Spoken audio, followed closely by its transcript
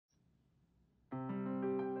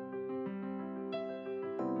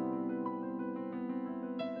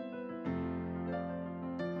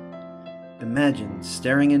Imagine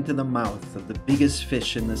staring into the mouth of the biggest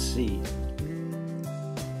fish in the sea.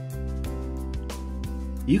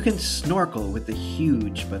 You can snorkel with the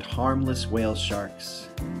huge but harmless whale sharks.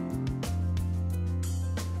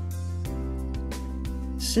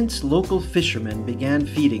 Since local fishermen began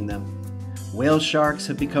feeding them, whale sharks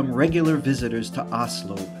have become regular visitors to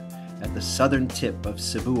Oslob, at the southern tip of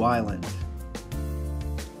Cebu Island.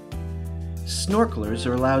 Snorkelers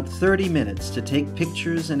are allowed 30 minutes to take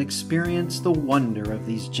pictures and experience the wonder of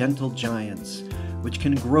these gentle giants, which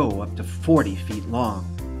can grow up to 40 feet long.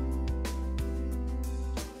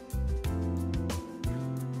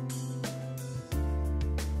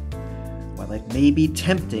 While it may be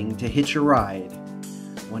tempting to hitch a ride,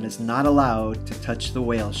 one is not allowed to touch the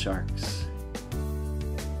whale sharks.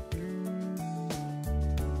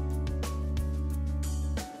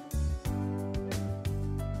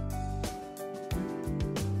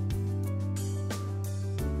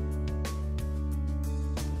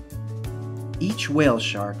 Each whale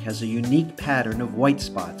shark has a unique pattern of white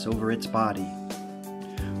spots over its body.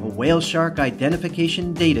 A whale shark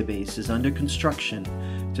identification database is under construction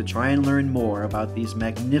to try and learn more about these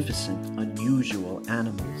magnificent, unusual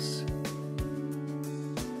animals.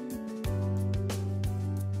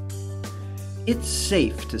 It's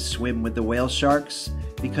safe to swim with the whale sharks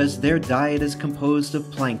because their diet is composed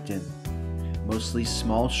of plankton, mostly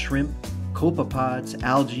small shrimp, copepods,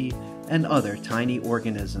 algae, and other tiny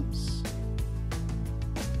organisms.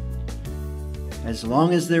 As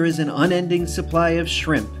long as there is an unending supply of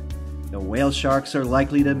shrimp, the whale sharks are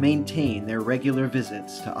likely to maintain their regular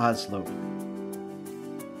visits to Oslo.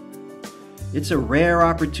 It's a rare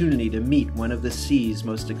opportunity to meet one of the sea's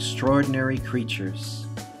most extraordinary creatures.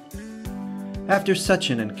 After such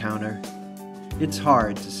an encounter, it's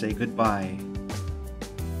hard to say goodbye.